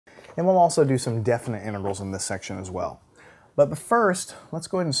And we'll also do some definite integrals in this section as well. But first, let's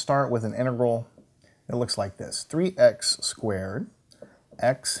go ahead and start with an integral that looks like this. 3x squared,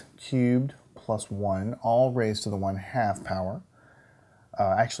 x cubed plus 1, all raised to the 1/2 power.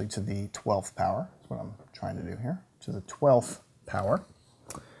 Actually, to the 12th power. That's what I'm trying to do here. To the 12th power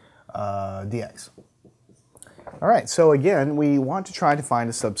dx. All right, so again, we want to try to find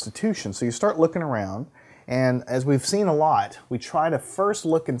a substitution. So you start looking around, and as we've seen a lot, we try to first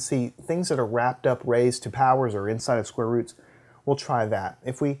look and see things that are wrapped up, raised to powers, or inside of square roots. We'll try that.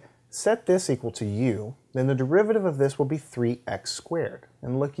 If we set this equal to u, then the derivative of this will be 3x squared.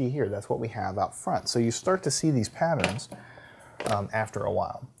 And looky here, that's what we have out front. So you start to see these patterns after a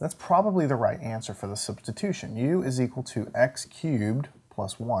while. That's probably the right answer for the substitution. U is equal to x cubed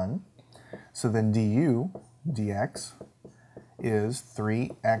plus 1. So then du dx is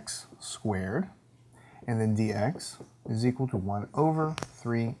 3x squared. And then dx is equal to 1 over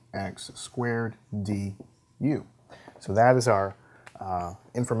 3x squared du. So that is our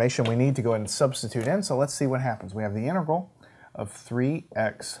information we need to go ahead and substitute in. So let's see what happens. We have the integral of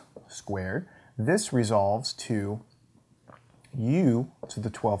 3x squared. This resolves to u to the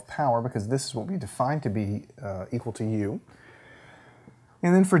 12th power, because this is what we defined to be equal to u.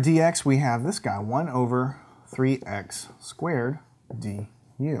 And then for dx, we have this guy, 1 over 3x squared du.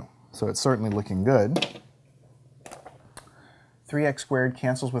 So it's certainly looking good. 3x squared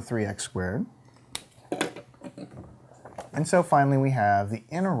cancels with 3x squared. And so finally we have the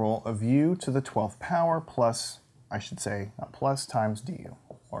integral of u to the 12th power plus, I should say, not plus, times du,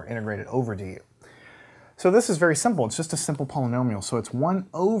 or integrated over du. So this is very simple. It's just a simple polynomial. So it's 1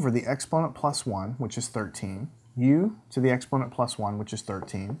 over the exponent plus 1, which is 13, u to the exponent plus 1, which is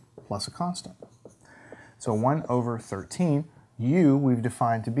 13, plus a constant. So 1 over 13, u we've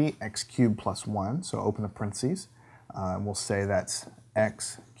defined to be x cubed plus 1, so open the parentheses. We'll say that's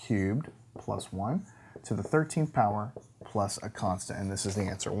x cubed plus 1 to the 13th power plus a constant. And this is the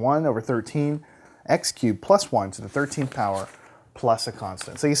answer. 1 over 13, x cubed plus 1 to the 13th power plus a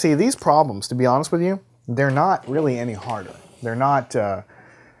constant. So you see, these problems, to be honest with you, they're not really any harder. They're not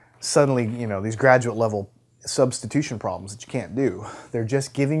suddenly, these graduate level substitution problems that you can't do. They're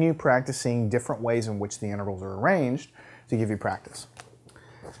just giving you practicing different ways in which the integrals are arranged to give you practice.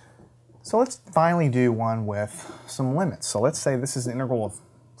 So let's finally do one with some limits. So let's say this is an integral of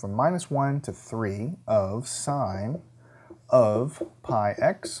from -1 to 3 of sine of pi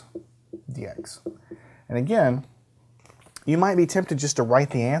x dx. And again, you might be tempted just to write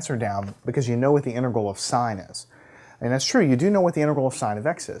the answer down because you know what the integral of sine is. And that's true, you do know what the integral of sine of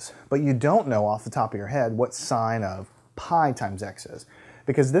x is, but you don't know off the top of your head what sine of pi times x is.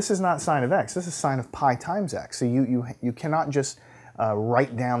 Because this is not sine of x, this is sine of pi times x. So you cannot just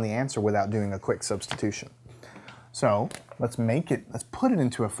write down the answer without doing a quick substitution. So let's put it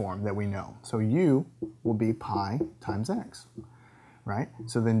into a form that we know. So u will be pi times x, right?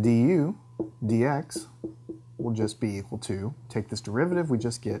 So then du dx will just be equal to, take this derivative, we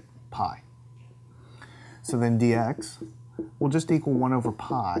just get pi. So then dx will just equal 1 over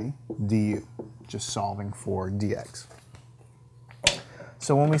pi du, just solving for dx.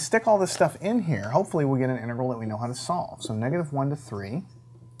 So when we stick all this stuff in here, hopefully we'll get an integral that we know how to solve. So -1 to 3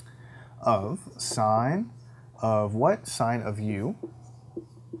 of sine of what? Sine of u.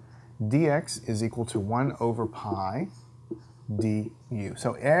 Dx is equal to 1 over pi du.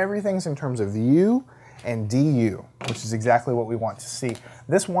 So everything's in terms of u and du, which is exactly what we want to see.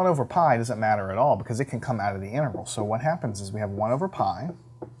 This 1 over pi doesn't matter at all because it can come out of the integral. So what happens is we have 1 over pi.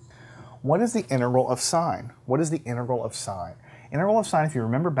 What is the integral of sine? What is the integral of sine? Integral of sine, if you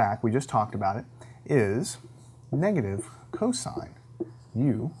remember back, we just talked about it, is negative cosine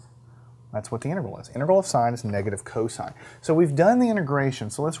u. That's what the integral is. Integral of sine is negative cosine. So we've done the integration,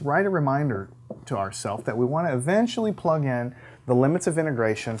 so let's write a reminder to ourselves that we want to eventually plug in the limits of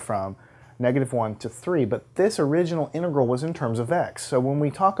integration from -1 to 3, but this original integral was in terms of x. So when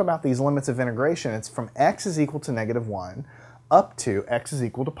we talk about these limits of integration, it's from x is equal to -1 up to x is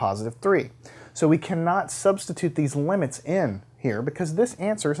equal to +3. So we cannot substitute these limits in here because this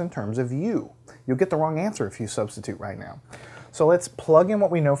answer is in terms of u. You'll get the wrong answer if you substitute right now. So let's plug in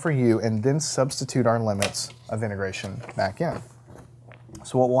what we know for u and then substitute our limits of integration back in.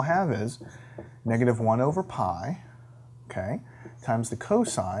 So what we'll have is -1 over pi, okay, times the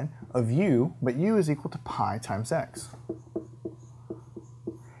cosine of u, but u is equal to pi times x.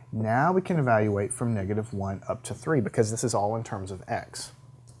 Now we can evaluate from -1 up to 3 because this is all in terms of x.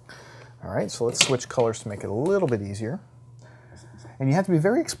 All right, so let's switch colors to make it a little bit easier. And you have to be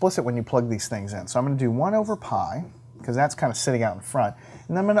very explicit when you plug these things in. So I'm going to do 1 over pi, because that's kind of sitting out in front.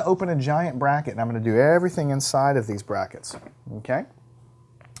 And then I'm going to open a giant bracket, and I'm going to do everything inside of these brackets. Okay?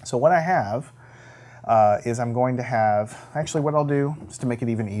 So what I have is I'm going to have, actually what I'll do, just to make it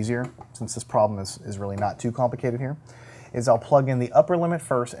even easier, since this problem is really not too complicated here, is I'll plug in the upper limit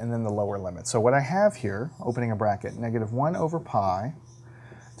first and then the lower limit. So what I have here, opening a bracket, negative 1 over pi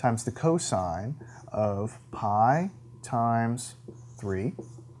times the cosine of pi times 3,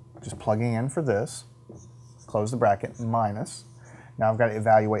 just plugging in for this, close the bracket, minus, now I've got to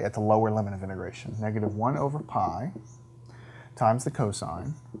evaluate at the lower limit of integration, negative 1 over pi times the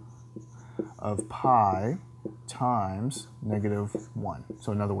cosine of pi times negative 1.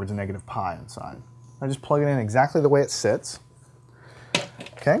 So in other words, a negative pi inside. I just plug it in exactly the way it sits.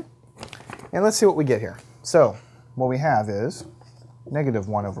 Okay? And let's see what we get here. So what we have is negative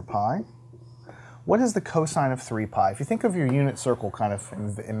 1 over pi. What is the cosine of 3 pi? If you think of your unit circle kind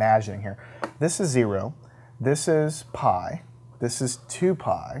of imagining here, this is 0, this is pi, this is 2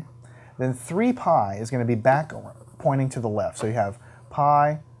 pi, then 3 pi is going to be back pointing to the left. So you have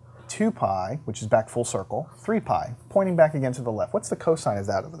pi, 2 pi, which is back full circle, 3 pi, pointing back again to the left. What's the cosine of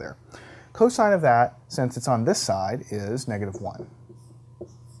that over there? Cosine of that, since it's on this side, is negative 1.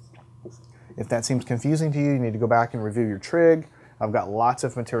 If that seems confusing to you, you need to go back and review your trig. I've got lots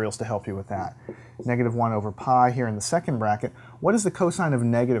of materials to help you with that. Negative 1 over pi here in the second bracket. What is the cosine of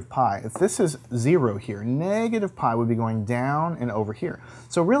negative pi? If this is 0 here, negative pi would be going down and over here.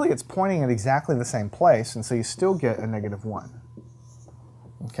 So really it's pointing at exactly the same place, and so you still get a negative 1.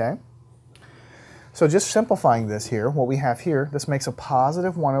 Okay? So just simplifying this here, what we have here, this makes a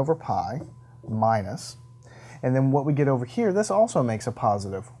positive 1 over pi minus, and then what we get over here, this also makes a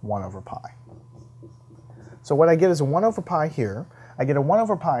positive 1 over pi. So what I get is a 1 over pi here, I get a 1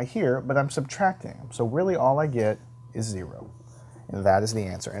 over pi here, but I'm subtracting them. So really all I get is 0. And that is the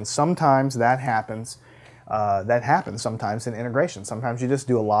answer. And sometimes that happens sometimes in integration. Sometimes you just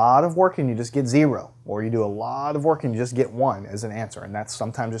do a lot of work and you just get 0. Or you do a lot of work and you just get 1 as an answer. And that's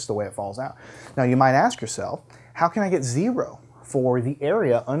sometimes just the way it falls out. Now you might ask yourself, how can I get 0 for the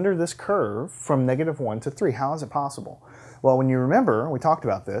area under this curve from negative 1 to 3? How is it possible? Well, when you remember, we talked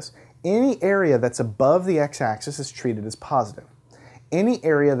about this, any area that's above the x-axis is treated as positive. Any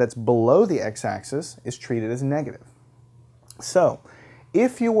area that's below the x-axis is treated as negative. So,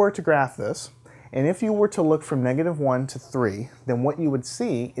 if you were to graph this, and if you were to look from negative 1 to 3, then what you would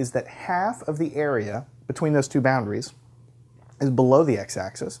see is that half of the area between those two boundaries is below the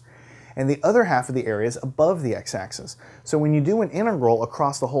x-axis, and the other half of the area is above the x-axis. So when you do an integral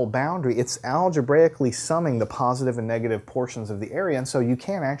across the whole boundary, it's algebraically summing the positive and negative portions of the area, and so you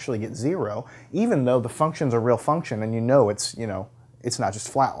can actually get 0, even though the function's a real function, and you know it's not just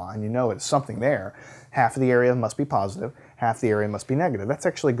flat line, you know it's something there. Half of the area must be positive, half the area must be negative. That's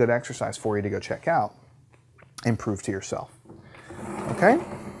actually a good exercise for you to go check out and prove to yourself. Okay,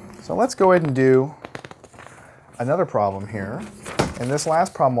 so let's go ahead and do another problem here. And this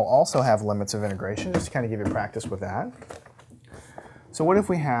last problem will also have limits of integration, just to kind of give you practice with that. So what if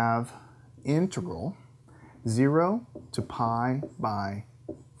we have integral 0 to pi by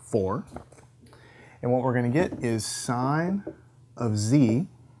 4, and what we're going to get is sine of z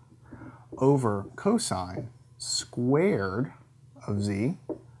over cosine squared of z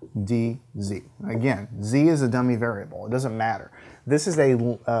dz. Again, z is a dummy variable. It doesn't matter. This is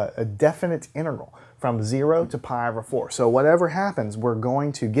a definite integral from 0 to pi over 4. So whatever happens, we're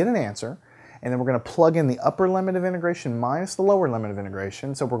going to get an answer, and then we're going to plug in the upper limit of integration minus the lower limit of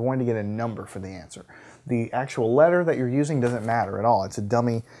integration, so we're going to get a number for the answer. The actual letter that you're using doesn't matter at all. It's a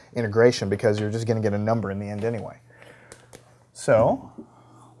dummy integration because you're just going to get a number in the end anyway. So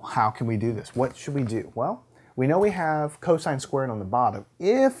how can we do this? What should we do? Well, we know we have cosine squared on the bottom.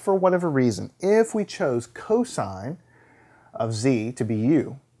 If, for whatever reason, if we chose cosine of z to be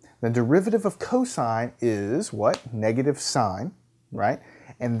u, the derivative of cosine is what? Negative sine, right?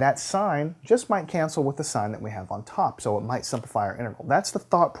 And that sine just might cancel with the sign that we have on top, so it might simplify our integral. That's the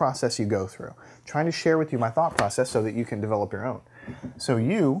thought process you go through. I'm trying to share with you my thought process so that you can develop your own. So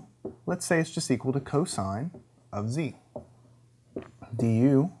u, let's say it's just equal to cosine of z.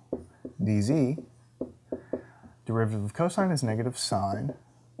 Du dz, derivative of cosine is negative sine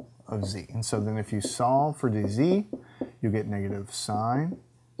of z. And so then if you solve for dz, you get negative sine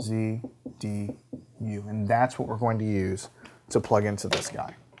z du. And that's what we're going to use to plug into this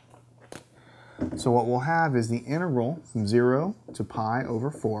guy. So what we'll have is the integral from 0 to pi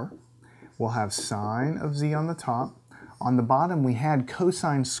over 4. We'll have sine of z on the top. On the bottom we had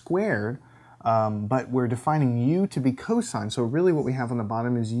cosine squared, but we're defining u to be cosine, so really what we have on the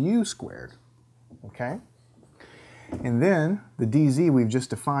bottom is u squared, okay? And then the dz we've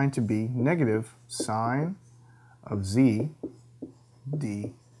just defined to be negative sine of z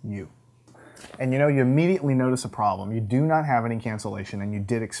du. And you know, you immediately notice a problem. You do not have any cancellation, and you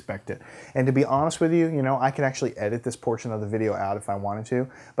did expect it. And to be honest with you, you know, I could actually edit this portion of the video out if I wanted to,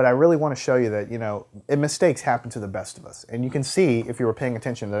 but I really want to show you that, you know, mistakes happen to the best of us. And you can see, if you were paying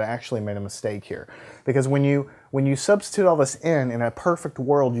attention, that I actually made a mistake here. Because when you substitute all this in a perfect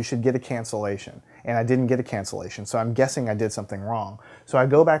world, you should get a cancellation. And I didn't get a cancellation, so I'm guessing I did something wrong. So I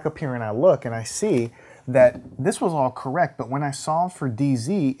go back up here and I look and I see that this was all correct, but when I solve for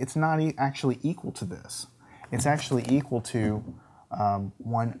dz, it's not actually equal to this. It's actually equal to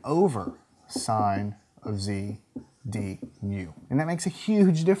 1 over sine of z du. And that makes a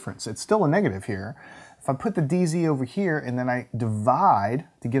huge difference. It's still a negative here. If I put the dz over here and then I divide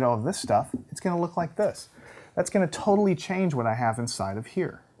to get all of this stuff, it's going to look like this. That's going to totally change what I have inside of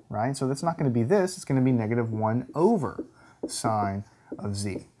here, right? So that's not going to be this. It's going to be negative 1 over sine of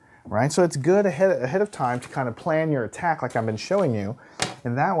z. Right? So it's good ahead of time to kind of plan your attack like I've been showing you.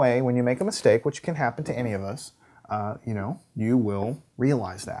 And that way, when you make a mistake, which can happen to any of us, you know, you will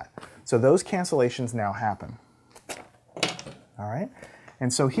realize that. So those cancellations now happen. All right?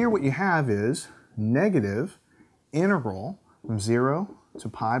 And so here what you have is negative integral from 0 to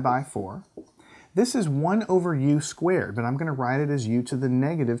pi by 4. This is 1 over u squared, but I'm going to write it as u to the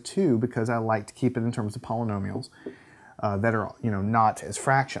negative 2 because I like to keep it in terms of polynomials. That are, you know, not as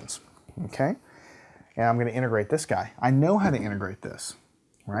fractions, okay? And I'm going to integrate this guy. I know how to integrate this,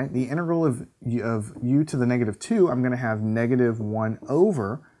 right? The integral of u to the negative 2, I'm going to have negative 1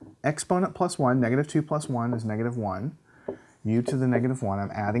 over exponent plus 1, negative 2 plus 1 is negative 1. U to the negative 1,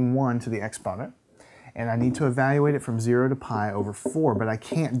 I'm adding 1 to the exponent. And I need to evaluate it from 0 to pi over 4, but I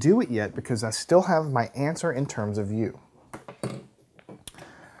can't do it yet because I still have my answer in terms of u.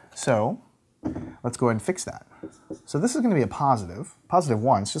 So let's go ahead and fix that. So this is going to be a positive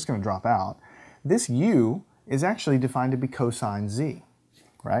 1, it's just going to drop out. This u is actually defined to be cosine z,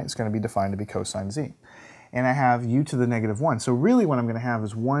 right? It's going to be defined to be cosine z. And I have u to the negative 1. So really what I'm going to have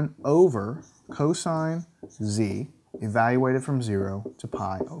is 1 over cosine z evaluated from 0 to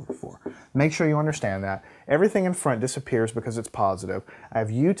pi over 4. Make sure you understand that. Everything in front disappears because it's positive. I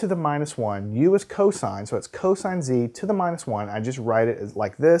have u to the minus 1. U is cosine, so it's cosine z to the minus 1. I just write it as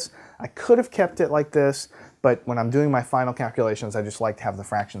like this. I could have kept it like this, but when I'm doing my final calculations, I just like to have the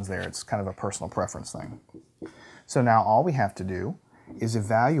fractions there. It's kind of a personal preference thing. So now all we have to do is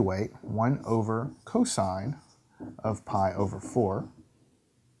evaluate 1 over cosine of pi over 4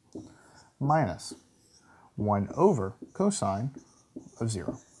 minus 1 over cosine of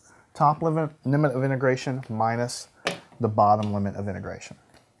 0. Top limit of integration minus the bottom limit of integration.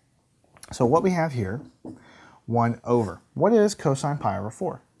 So what we have here, 1 over. What is cosine pi over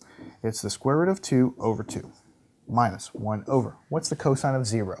 4? It's the square root of 2 over 2 minus 1 over. What's the cosine of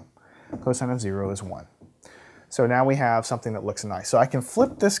 0? Cosine of 0 is 1. So now we have something that looks nice. So I can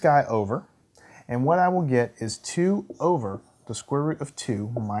flip this guy over, and what I will get is 2 over the square root of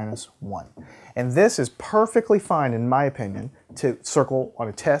 2 minus 1. And this is perfectly fine, in my opinion, to circle on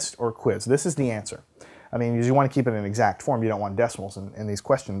a test or a quiz. This is the answer. I mean, you want to keep it in exact form. You don't want decimals in these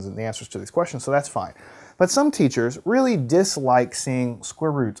questions and the answers to these questions, so that's fine. But some teachers really dislike seeing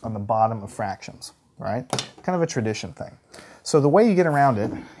square roots on the bottom of fractions, right? Kind of a tradition thing. So the way you get around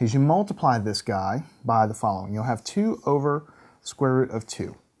it is you multiply this guy by the following. You'll have 2 over square root of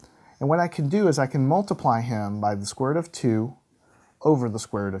 2. And what I can do is I can multiply him by the square root of 2 over the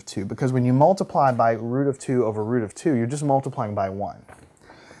square root of 2. Because when you multiply by root of 2 over root of 2, you're just multiplying by 1.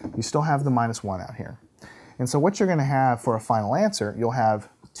 You still have the minus 1 out here. And so what you're going to have for a final answer, you'll have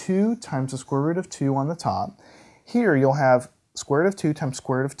 2 times the square root of 2 on the top. Here you'll have square root of 2 times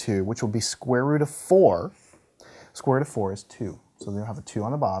square root of 2, which will be square root of 4. Square root of 4 is 2. So you'll have a 2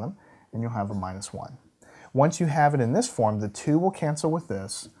 on the bottom, and you'll have a minus 1. Once you have it in this form, the 2 will cancel with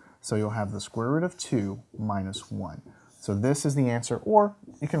this, so you'll have the square root of 2 minus 1. So this is the answer, or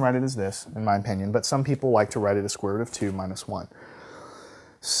you can write it as this, in my opinion, but some people like to write it as square root of 2 minus 1.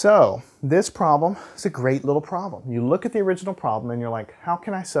 So this problem is a great little problem. You look at the original problem and you're like, how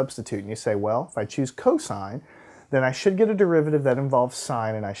can I substitute? And you say, well, if I choose cosine, then I should get a derivative that involves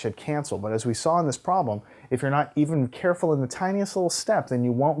sine and I should cancel. But as we saw in this problem, if you're not even careful in the tiniest little step, then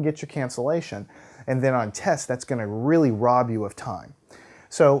you won't get your cancellation. And then on tests, that's going to really rob you of time.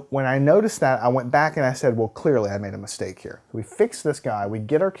 So when I noticed that, I went back and I said, well, clearly I made a mistake here. We fix this guy, we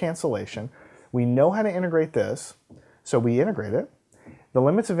get our cancellation, we know how to integrate this, so we integrate it. The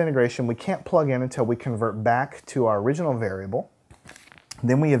limits of integration we can't plug in until we convert back to our original variable.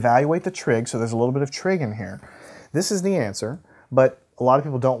 Then we evaluate the trig, so there's a little bit of trig in here. This is the answer, but a lot of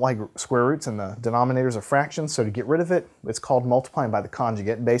people don't like square roots and the denominators of fractions, so to get rid of it, it's called multiplying by the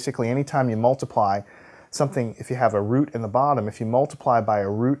conjugate. Basically, anytime you multiply something, if you have a root in the bottom, if you multiply by a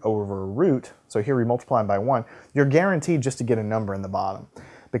root over a root, so here we multiply by 1, you're guaranteed just to get a number in the bottom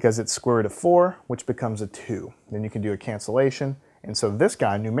because it's square root of 4, which becomes a 2. Then you can do a cancellation. And so this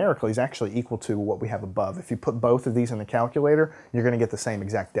guy, numerically, is actually equal to what we have above. If you put both of these in the calculator, you're going to get the same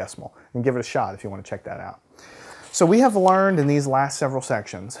exact decimal. And give it a shot if you want to check that out. So we have learned in these last several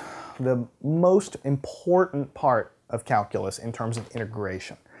sections the most important part of calculus in terms of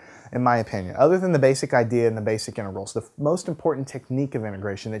integration, in my opinion. Other than the basic idea and the basic integrals, the most important technique of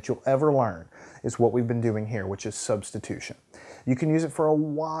integration that you'll ever learn is what we've been doing here, which is substitution. You can use it for a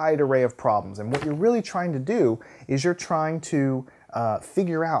wide array of problems, and what you're really trying to do is you're trying to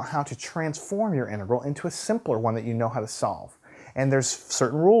figure out how to transform your integral into a simpler one that you know how to solve. And there's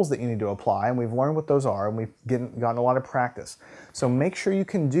certain rules that you need to apply, and we've learned what those are, and we've gotten a lot of practice. So make sure you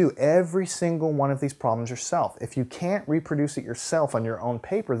can do every single one of these problems yourself. If you can't reproduce it yourself on your own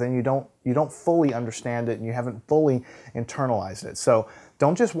paper, then you don't fully understand it and you haven't fully internalized it. So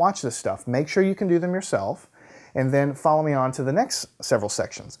don't just watch this stuff. Make sure you can do them yourself, and then follow me on to the next several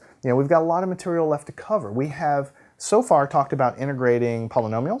sections. You know, we've got a lot of material left to cover. We have so far talked about integrating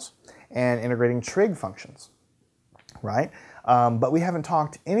polynomials and integrating trig functions, right? But we haven't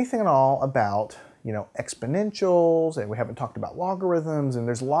talked anything at all about, you know, exponentials, and we haven't talked about logarithms, and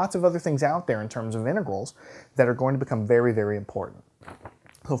there's lots of other things out there in terms of integrals that are going to become very, very important.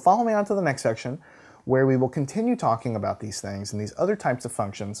 So follow me on to the next section where we will continue talking about these things and these other types of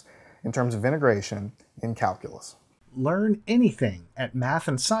functions in terms of integration in calculus. Learn anything at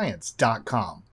mathandscience.com.